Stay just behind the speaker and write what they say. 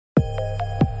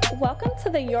Welcome to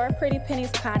the Your Pretty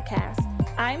Pennies podcast.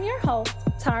 I'm your host,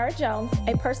 Tara Jones,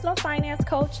 a personal finance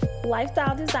coach,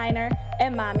 lifestyle designer,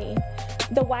 and mommy.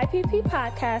 The YPP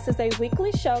podcast is a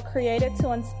weekly show created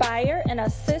to inspire and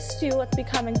assist you with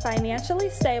becoming financially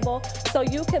stable so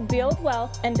you can build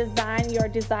wealth and design your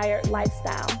desired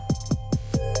lifestyle.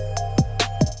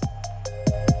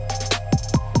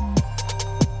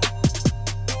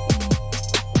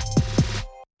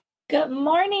 Good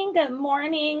morning. Good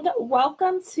morning.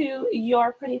 Welcome to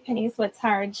Your Pretty Pennies with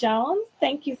Tara Jones.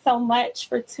 Thank you so much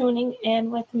for tuning in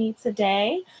with me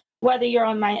today. Whether you're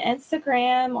on my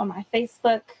Instagram, on my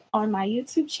Facebook, on my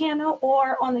YouTube channel,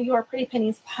 or on the Your Pretty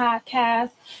Pennies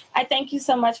podcast, I thank you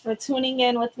so much for tuning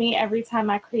in with me every time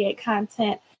I create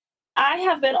content. I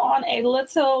have been on a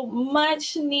little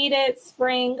much needed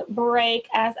spring break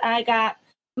as I got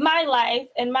my life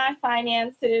and my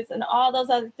finances and all those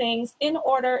other things in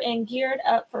order and geared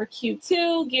up for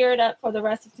Q2, geared up for the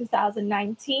rest of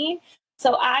 2019.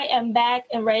 So I am back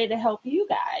and ready to help you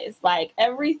guys. Like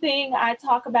everything I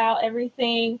talk about,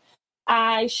 everything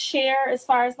I share as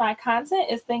far as my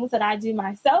content is things that I do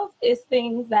myself, is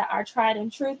things that are tried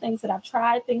and true, things that I've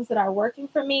tried, things that are working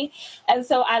for me. And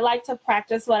so I like to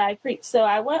practice what I preach. So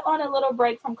I went on a little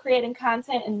break from creating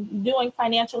content and doing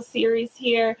financial series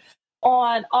here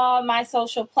on all my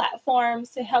social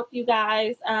platforms to help you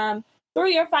guys through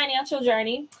your financial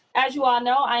journey. As you all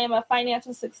know, I am a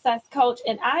financial success coach,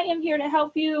 and I am here to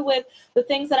help you with the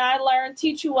things that I learned,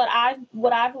 teach you what I've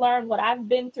learned, what I've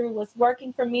been through, what's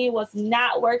working for me, what's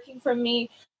not working for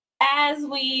me, as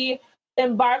we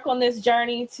embark on this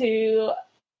journey to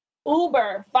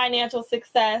uber financial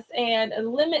success and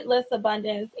limitless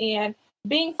abundance and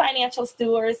being financial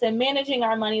stewards and managing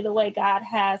our money the way God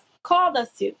has called us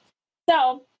to.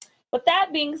 So with that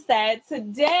being said,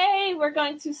 today we're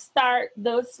going to start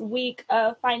this week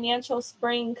of financial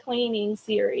spring cleaning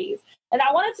series. And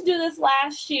I wanted to do this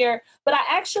last year, but I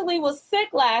actually was sick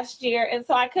last year, and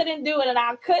so I couldn't do it, and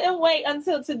I couldn't wait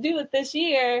until to do it this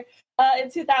year in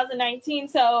 2019.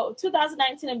 So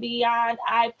 2019 and beyond,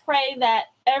 I pray that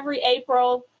every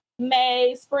April,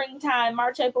 May, springtime,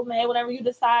 March, April, May, whenever you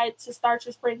decide to start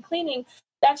your spring cleaning,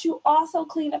 that you also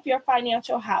clean up your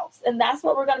financial house. And that's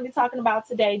what we're going to be talking about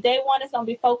today. Day one is going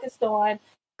to be focused on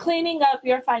cleaning up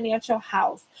your financial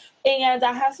house. And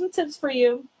I have some tips for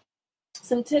you,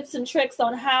 some tips and tricks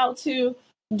on how to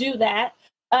do that.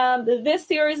 This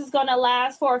series is going to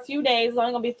last for a few days. It's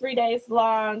only going to be 3 days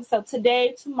long. So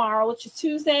today, tomorrow, which is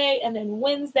Tuesday, and then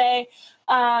Wednesday,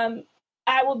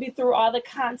 I will be through all the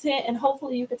content, and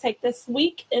hopefully you can take this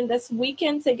week and this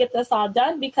weekend to get this all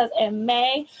done, because in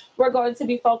May, we're going to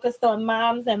be focused on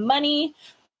moms and money.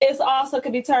 It also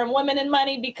could be termed women and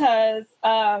money, because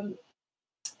all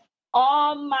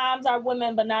moms are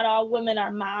women, but not all women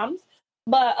are moms.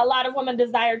 But a lot of women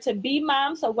desire to be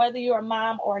moms. So whether you're a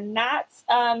mom or not,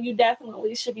 you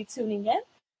definitely should be tuning in.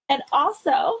 And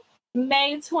also,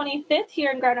 May 25th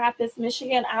here in Grand Rapids,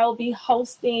 Michigan, I will be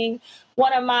hosting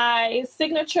one of my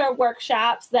signature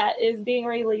workshops that is being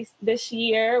released this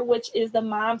year, which is the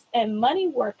Moms and Money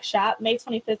Workshop, May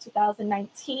 25th,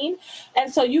 2019.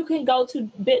 And so you can go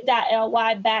to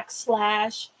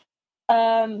bit.ly/Moms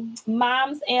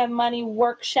and Money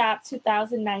Workshop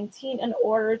 2019 in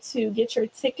order to get your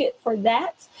ticket for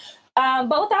that.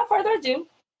 But without further ado,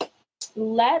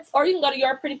 or you can go to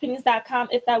yourprettypennies.com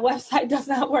if that website does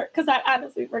not work, because I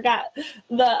honestly forgot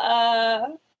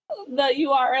the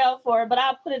URL for it, but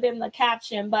I'll put it in the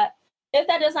caption. But if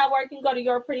that does not work, you can go to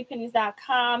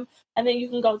yourprettypennies.com, and then you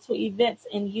can go to events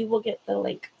and you will get the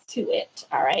link to it.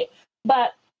 All right.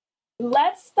 But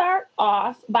let's start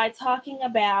off by talking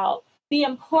about the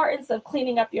importance of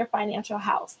cleaning up your financial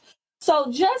house. So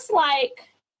just like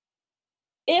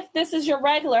if this is your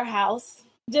regular house,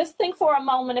 just think for a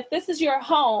moment, if this is your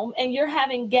home and you're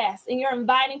having guests and you're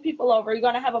inviting people over, you're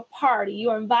going to have a party,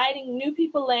 you're inviting new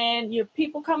people in, your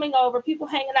people coming over, people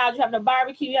hanging out, you're having a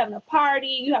barbecue, you're having a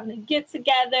party, you're having a get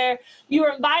together,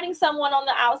 you're inviting someone on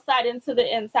the outside into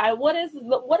the inside. What is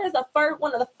one of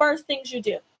the first things you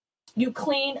do? You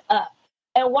clean up.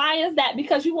 And why is that?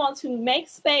 Because you want to make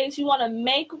space, you want to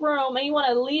make room, and you want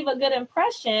to leave a good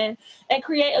impression and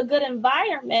create a good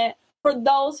environment for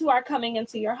those who are coming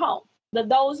into your home,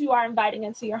 those you are inviting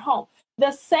into your home.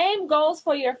 The same goes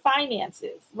for your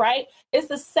finances, right? It's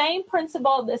the same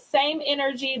principle, the same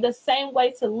energy, the same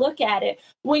way to look at it.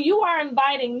 When you are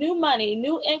inviting new money,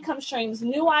 new income streams,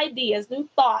 new ideas, new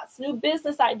thoughts, new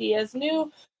business ideas,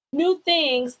 new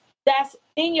things that's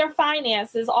in your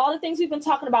finances, all the things we've been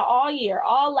talking about all year,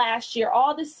 all last year,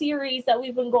 all the series that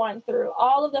we've been going through,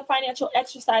 all of the financial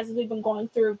exercises we've been going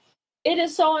through, it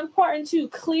is so important to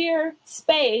clear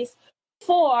space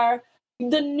for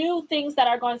the new things that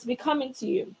are going to be coming to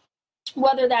you,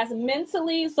 whether that's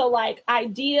mentally, so like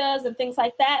ideas and things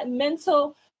like that.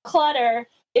 Mental clutter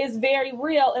is very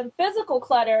real, and physical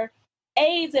clutter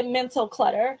aids in mental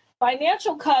clutter.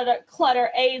 Financial clutter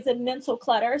aids in mental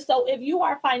clutter. So if you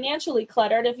are financially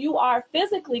cluttered, if you are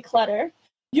physically cluttered,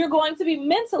 you're going to be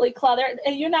mentally cluttered,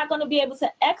 and you're not going to be able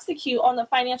to execute on the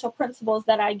financial principles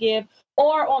that I give,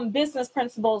 or on business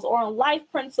principles, or on life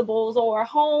principles, or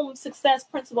home success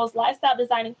principles, lifestyle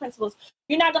designing principles.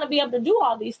 You're not going to be able to do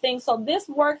all these things. So this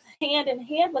works hand in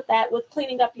hand with that, with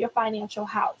cleaning up your financial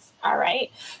house. All right.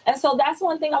 And so that's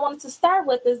one thing I wanted to start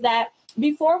with, is that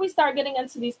before we start getting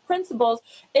into these principles,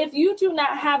 if you do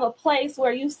not have a place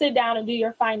where you sit down and do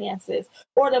your finances,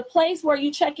 or the place where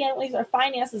you check in with your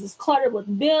finances is cluttered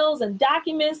with bills and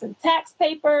documents and tax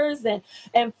papers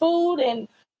and food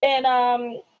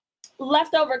and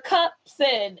leftover cups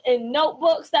and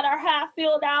notebooks that are half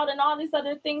filled out and all these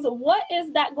other things, what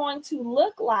is that going to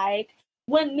look like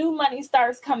when new money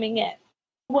starts coming in?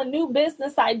 When new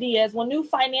business ideas, when new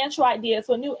financial ideas,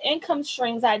 when new income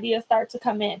streams ideas start to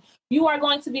come in, you are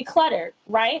going to be cluttered,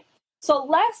 right? So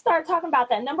let's start talking about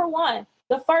that. Number one,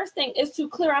 the first thing is to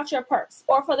clear out your purse,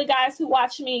 or for the guys who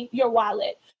watch me, your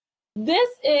wallet. This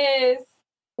is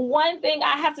one thing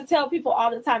I have to tell people all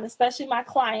the time, especially my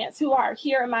clients who are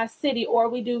here in my city, or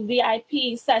we do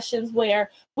VIP sessions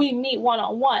where we meet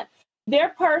one-on-one. Their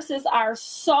purses are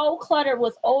so cluttered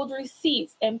with old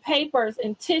receipts and papers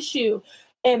and tissue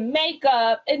and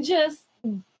makeup and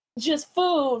just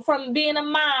food from being a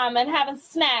mom and having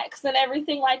snacks and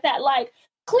everything like that. Like,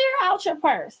 clear out your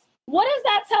purse. What is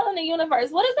that telling the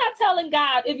universe? What is that telling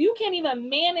God? If you can't even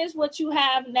manage what you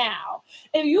have now,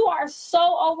 if you are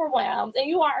so overwhelmed and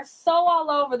you are so all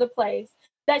over the place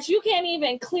that you can't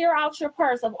even clear out your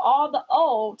purse of all the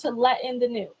old to let in the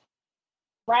new,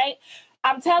 right?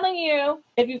 I'm telling you,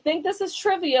 if you think this is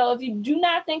trivial, if you do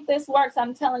not think this works,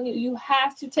 I'm telling you, you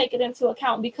have to take it into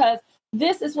account, because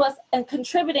this is what's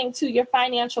contributing to your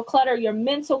financial clutter, your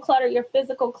mental clutter, your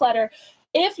physical clutter.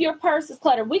 If your purse is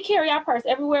cluttered, we carry our purse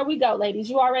everywhere we go, ladies,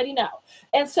 you already know.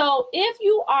 And so if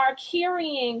you are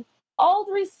carrying old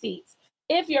receipts,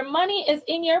 if your money is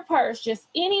in your purse just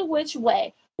any which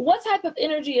way, what type of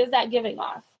energy is that giving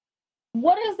off?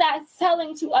 What is that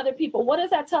telling to other people? What is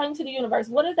that telling to the universe?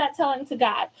 What is that telling to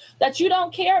God? That you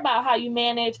don't care about how you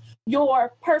manage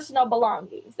your personal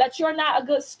belongings, that you're not a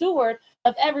good steward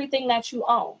of everything that you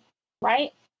own,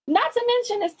 right? Not to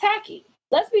mention it's tacky.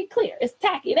 Let's be clear. It's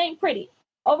tacky. It ain't pretty.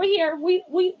 Over here, we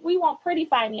want pretty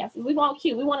finances. We want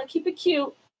cute. We want to keep it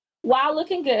cute while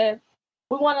looking good.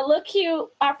 We want to look cute.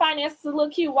 Our finances to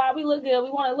look cute while we look good. We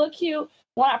want to look cute.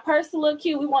 We want our purse to look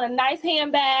cute. We want a nice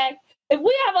handbag. If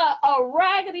we have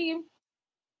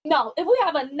if we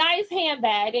have a nice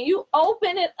handbag and you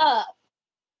open it up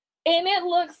and it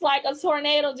looks like a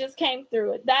tornado just came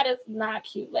through it, that is not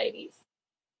cute, ladies.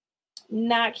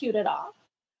 Not cute at all.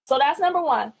 So that's number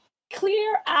one.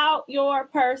 Clear out your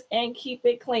purse and keep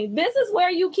it clean. This is where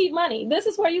you keep money. This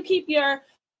is where you keep your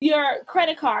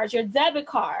credit cards, your debit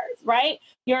cards, right?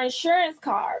 Your insurance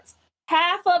cards.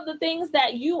 Half of the things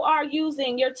that you are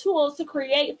using, your tools to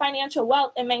create financial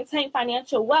wealth and maintain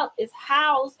financial wealth, is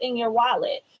housed in your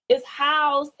wallet, is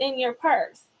housed in your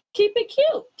purse. Keep it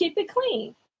cute, keep it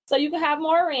clean, so you can have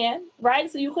more in,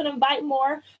 right? So you can invite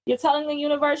more. You're telling the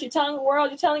universe, you're telling the world,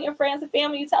 you're telling your friends and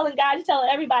family, you're telling God, you're telling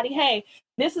everybody, hey,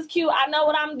 this is cute. I know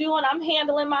what I'm doing. I'm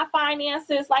handling my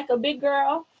finances like a big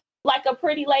girl, like a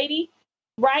pretty lady,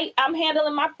 right? I'm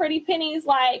handling my pretty pennies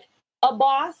like a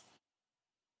boss.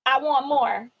 I want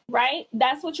more, right?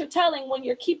 That's what you're telling when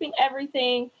you're keeping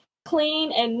everything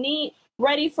clean and neat,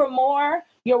 ready for more.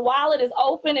 Your wallet is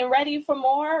open and ready for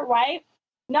more, right?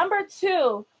 Number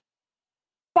two,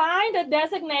 find a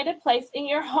designated place in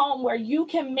your home where you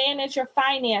can manage your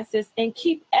finances and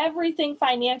keep everything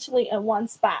financially in one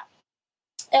spot.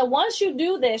 And once you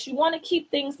do this, you want to keep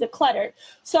things decluttered.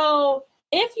 So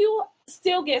if you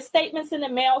still get statements in the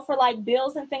mail for like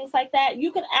bills and things like that,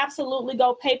 you can absolutely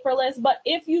go paperless. But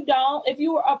if you don't, if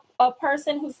you are a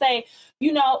person who say,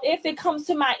 if it comes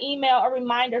to my email, a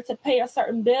reminder to pay a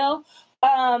certain bill,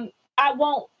 I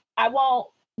won't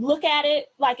look at it,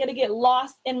 like it'll get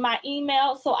lost in my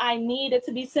email. So I need it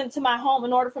to be sent to my home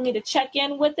in order for me to check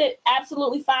in with it.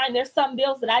 Absolutely fine. There's some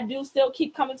bills that I do still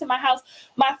keep coming to my house.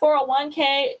 My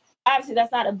 401k, obviously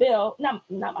that's not a bill, not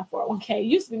my 401k. It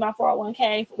used to be my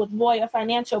 401k with Voya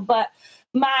Financial, but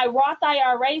my Roth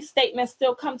IRA statements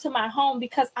still come to my home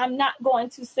because I'm not going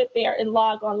to sit there and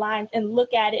log online and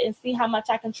look at it and see how much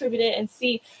I contributed and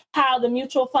see how the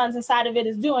mutual funds inside of it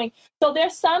is doing. So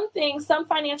there's some things, some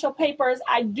financial papers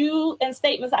I do and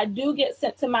statements I do get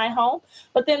sent to my home,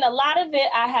 but then a lot of it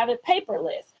I have it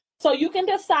paperless. So you can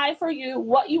decide for you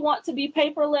what you want to be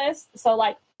paperless. So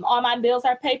like all my bills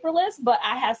are paperless, but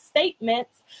I have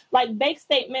statements, like bank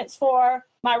statements for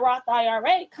my Roth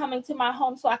IRA coming to my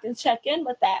home so I can check in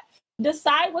with that.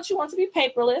 Decide what you want to be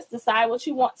paperless, decide what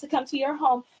you want to come to your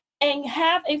home, and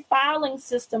have a filing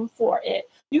system for it.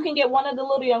 You can get one of the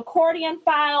little accordion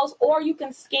files, or you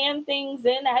can scan things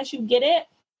in as you get it,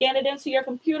 scan it into your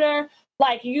computer.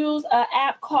 Like use an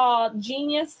app called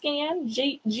Genius Scan,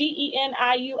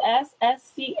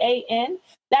 GENIUSSCAN.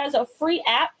 That is a free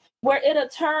app where it'll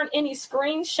turn any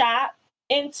screenshot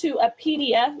into a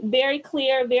PDF, very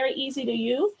clear, very easy to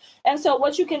use. And so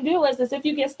what you can do is if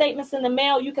you get statements in the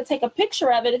mail, you can take a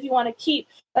picture of it if you want to keep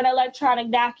an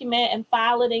electronic document and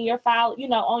file it in your file,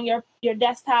 on your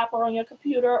desktop or on your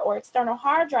computer or external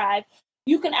hard drive.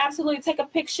 You can absolutely take a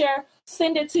picture,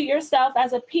 send it to yourself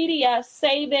as a PDF,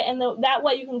 save it, and that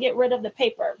way you can get rid of the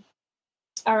paper.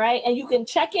 All right, and you can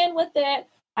check in with it,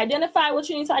 identify what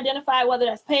you need to identify, whether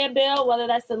that's pay a bill, whether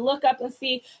that's to look up and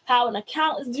see how an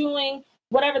account is doing,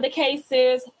 whatever the case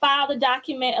is, file the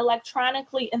document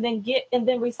electronically, and then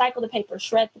recycle the paper,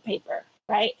 shred the paper,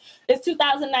 right? It's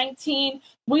 2019.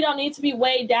 We don't need to be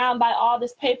weighed down by all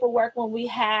this paperwork when we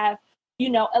have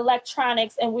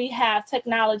electronics and we have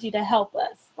technology to help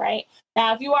us, right?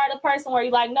 Now, if you are the person where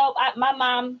you're like, nope, my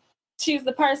mom, she's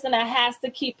the person that has to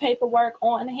keep paperwork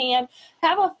on hand,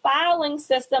 have a filing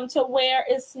system to where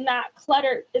it's not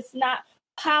cluttered, it's not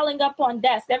piling up on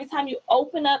desk. Every time you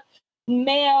open up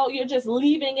mail, you're just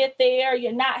leaving it there,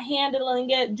 you're not handling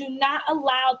it. Do not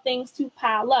allow things to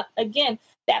pile up. Again,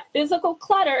 that physical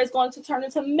clutter is going to turn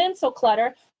into mental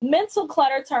clutter. Mental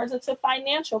clutter turns into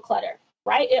financial clutter.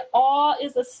 Right? It all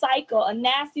is a cycle, a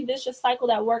nasty, vicious cycle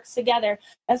that works together.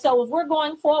 And so if we're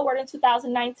going forward in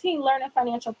 2019, learning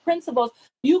financial principles,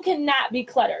 you cannot be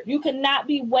cluttered. You cannot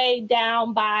be weighed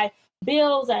down by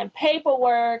bills and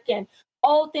paperwork and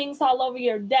old things all over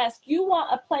your desk. You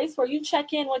want a place where you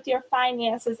check in with your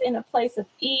finances in a place of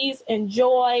ease and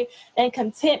joy and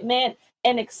contentment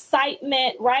and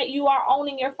excitement, right? You are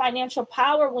owning your financial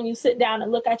power when you sit down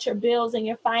and look at your bills and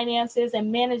your finances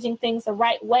and managing things the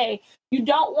right way. You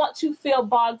don't want to feel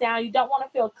bogged down. You don't want to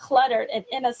feel cluttered and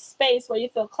in a space where you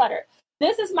feel cluttered.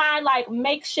 This is my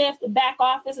makeshift back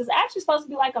office. It's actually supposed to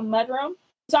be like a mudroom.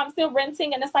 So I'm still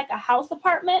renting, and it's like a house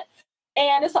apartment,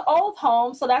 and it's an old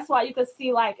home. So that's why you can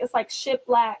see it's like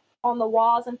shiplap on the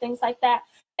walls and things like that.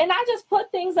 And I just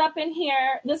put things up in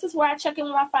here. This is where I check in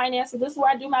with my finances. This is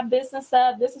where I do my business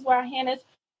stuff. This is where I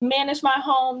manage my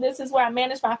home. This is where I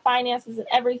manage my finances and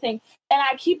everything. And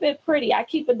I keep it pretty. I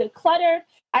keep it decluttered.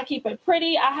 I keep it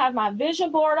pretty. I have my vision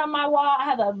board on my wall. I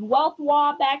have a wealth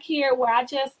wall back here where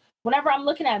whenever I'm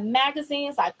looking at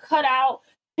magazines, I cut out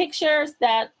pictures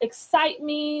that excite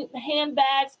me,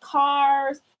 handbags,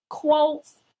 cars,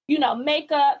 quotes,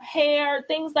 makeup, hair,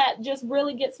 things that just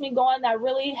really gets me going, that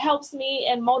really helps me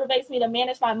and motivates me to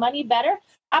manage my money better.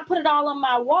 I put it all on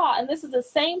my wall. And this is the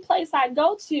same place I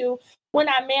go to when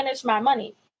I manage my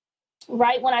money,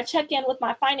 right? When I check in with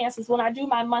my finances, when I do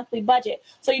my monthly budget.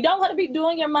 So you don't want to be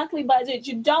doing your monthly budget.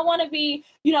 You don't want to be,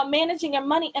 managing your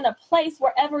money in a place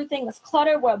where everything is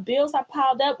cluttered, where bills are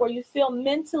piled up, where you feel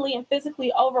mentally and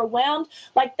physically overwhelmed.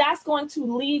 That's going to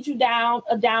lead you down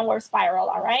a downward spiral,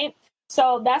 all right?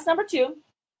 So that's number 2.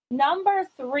 Number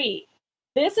 3,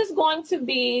 this is going to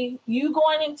be you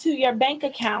going into your bank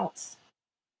accounts,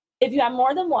 if you have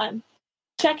more than one,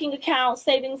 checking accounts,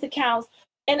 savings accounts,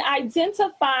 and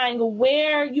identifying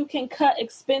where you can cut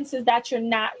expenses that you're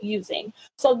not using.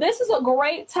 So this is a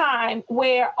great time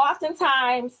where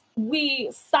oftentimes we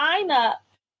sign up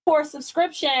for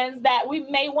subscriptions that we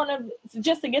may want to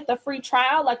just to get the free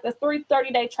trial, like the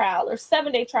 30-day trial or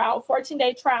 7-day trial,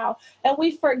 14-day trial, and we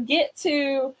forget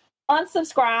to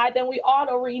unsubscribe and we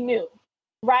auto renew,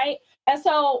 right? And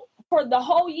so for the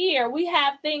whole year, we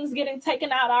have things getting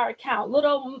taken out of our account,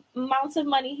 little amounts of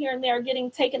money here and there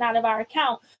getting taken out of our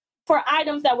account for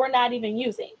items that we're not even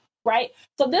using, right?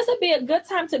 So this would be a good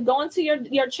time to go into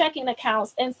your checking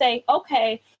accounts and say,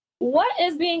 okay, what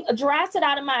is being drafted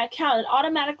out of my account and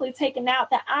automatically taken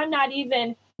out that I'm not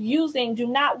even using, do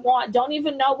not want, don't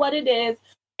even know what it is,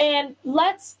 and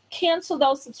let's cancel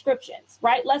those subscriptions,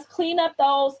 right? Let's clean up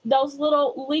those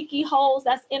little leaky holes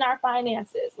that's in our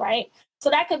finances, right?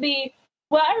 So that could be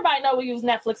Well, everybody know we use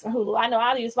Netflix and Hulu. I know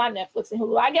I use my Netflix and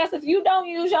Hulu. I guess if you don't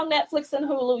use your Netflix and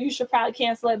Hulu, you should probably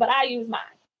cancel it, but I use mine.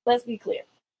 Let's be clear.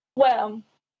 Well,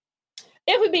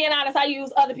 if we're being honest, I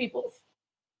use other people's.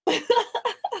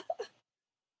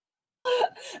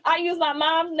 I use my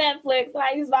mom's Netflix and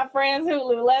I use my friend's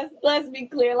Hulu. Let's be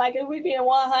clear. Like, if we being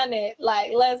 100,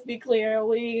 like, let's be clear,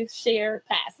 we share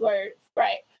passwords,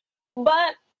 right?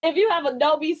 But if you have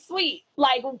Adobe Suite,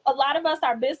 like a lot of us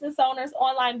are business owners,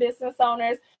 online business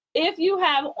owners. If you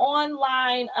have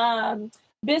online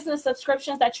business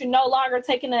subscriptions that you're no longer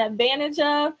taking advantage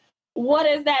of, what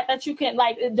is that you can,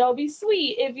 like Adobe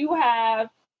Suite? If you have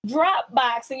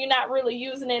Dropbox and you're not really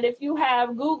using it, if you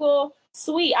have Google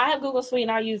Suite, I have Google Suite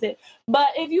and I use it. But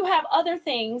if you have other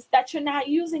things that you're not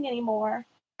using anymore,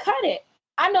 cut it.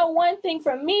 I know one thing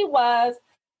for me was,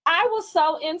 I was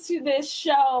so into this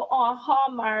show on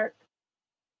Hallmark.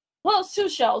 Well, it was two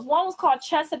shows. One was called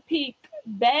Chesapeake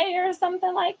Bay or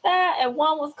something like that, and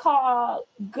one was called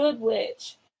Good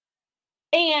Witch.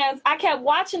 And I kept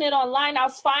watching it online. I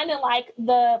was finding like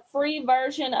the free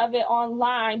version of it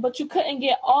online, but you couldn't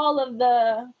get all of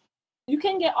the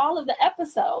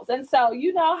episodes. And so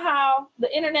you know how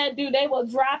the internet do, they will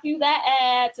drop you that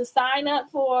ad to sign up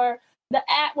for the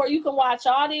app where you can watch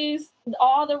all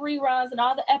the reruns and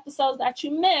all the episodes that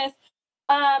you missed.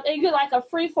 And you get like a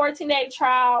free 14-day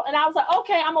trial. And I was like,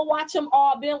 okay, I'm gonna watch them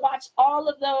all, watch all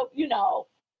of the,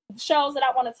 shows that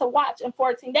I wanted to watch in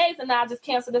 14 days. And then I'll just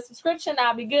cancel the subscription.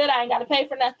 I'll be good. I ain't got to pay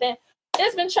for nothing.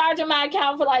 It's been charging my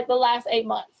account for like the last 8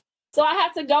 months. So I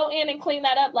have to go in and clean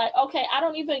that up. Like, okay, I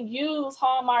don't even use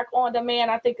Hallmark On Demand,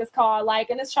 I think it's called,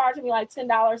 and it's charging me like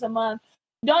 $10 a month.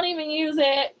 Don't even use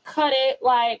it, cut it.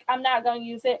 Like, I'm not going to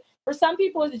use it. For some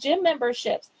people, it's gym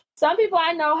memberships. Some people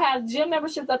I know have gym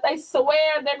memberships that they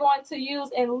swear they're going to use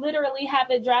and literally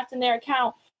have it draft in their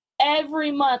account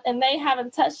every month, and they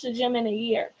haven't touched the gym in a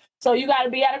year. So you got to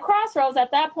be at a crossroads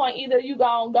at that point. Either you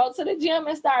going to go to the gym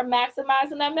and start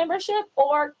maximizing that membership,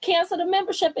 or cancel the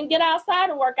membership and get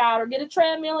outside and work out, or get a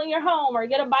treadmill in your home, or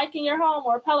get a bike in your home,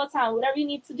 or a Peloton, whatever you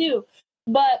need to do.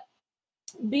 But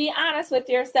be honest with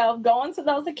yourself. Go into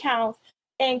those accounts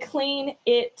and clean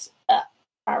it up.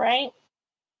 All right?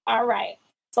 All right.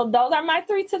 So those are my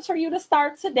 3 tips for you to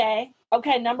start today.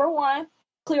 Okay, number 1,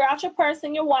 clear out your purse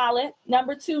and your wallet.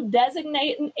 Number 2,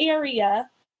 designate an area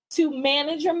to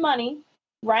manage your money,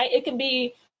 right? It could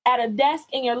be at a desk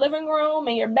in your living room,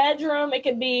 in your bedroom. It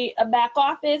could be a back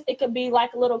office. It could be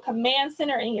like a little command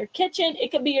center in your kitchen.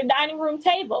 It could be your dining room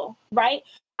table, right?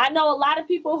 I know a lot of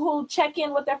people who check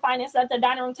in with their finances at their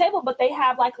dining room table, but they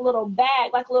have like a little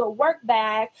bag, like a little work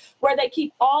bag where they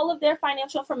keep all of their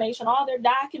financial information, all their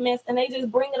documents, and they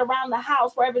just bring it around the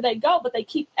house wherever they go, but they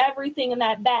keep everything in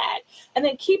that bag. And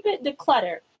then keep it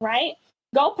decluttered, right?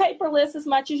 Go paperless as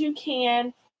much as you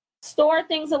can. Store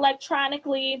things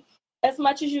electronically as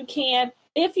much as you can.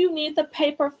 If you need the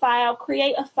paper file,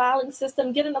 create a filing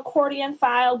system, get an accordion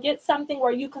file, get something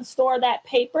where you can store that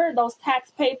paper, those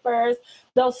tax papers,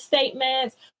 those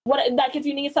statements, like if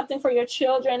you need something for your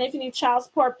children, if you need child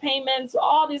support payments,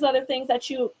 all these other things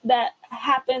that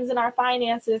happens in our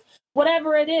finances,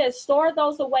 whatever it is, store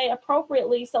those away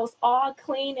appropriately so it's all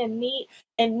clean and neat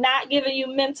and not giving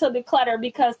you mental declutter,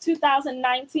 because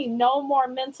 2019, no more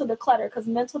mental declutter, because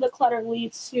mental declutter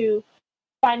leads to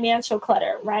financial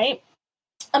clutter, right?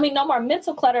 No more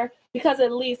mental clutter because it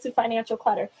leads to financial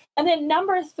clutter. And then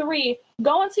number 3,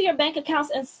 go into your bank accounts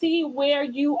and see where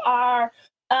you are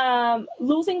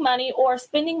losing money or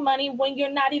spending money when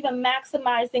you're not even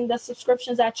maximizing the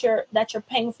subscriptions that you're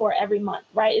paying for every month,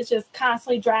 right? It's just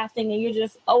constantly drafting and you're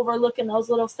just overlooking those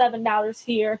little $7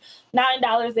 here,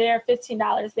 $9 there,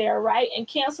 $15 there, right? And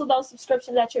cancel those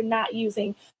subscriptions that you're not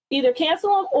using. Either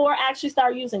cancel them or actually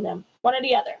start using them, one or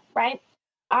the other, right?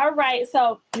 All right,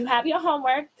 so you have your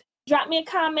homework. Drop me a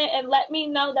comment and let me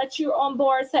know that you're on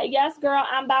board. Say, yes, girl,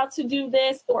 I'm about to do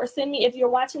this. Or send me, if you're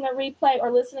watching the replay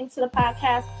or listening to the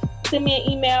podcast, send me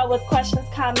an email with questions,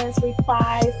 comments,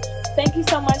 replies. Thank you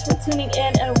so much for tuning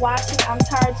in and watching. I'm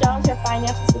Tara Jones, your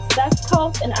financial success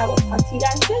coach, and I will talk to you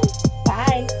guys soon.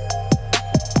 Bye.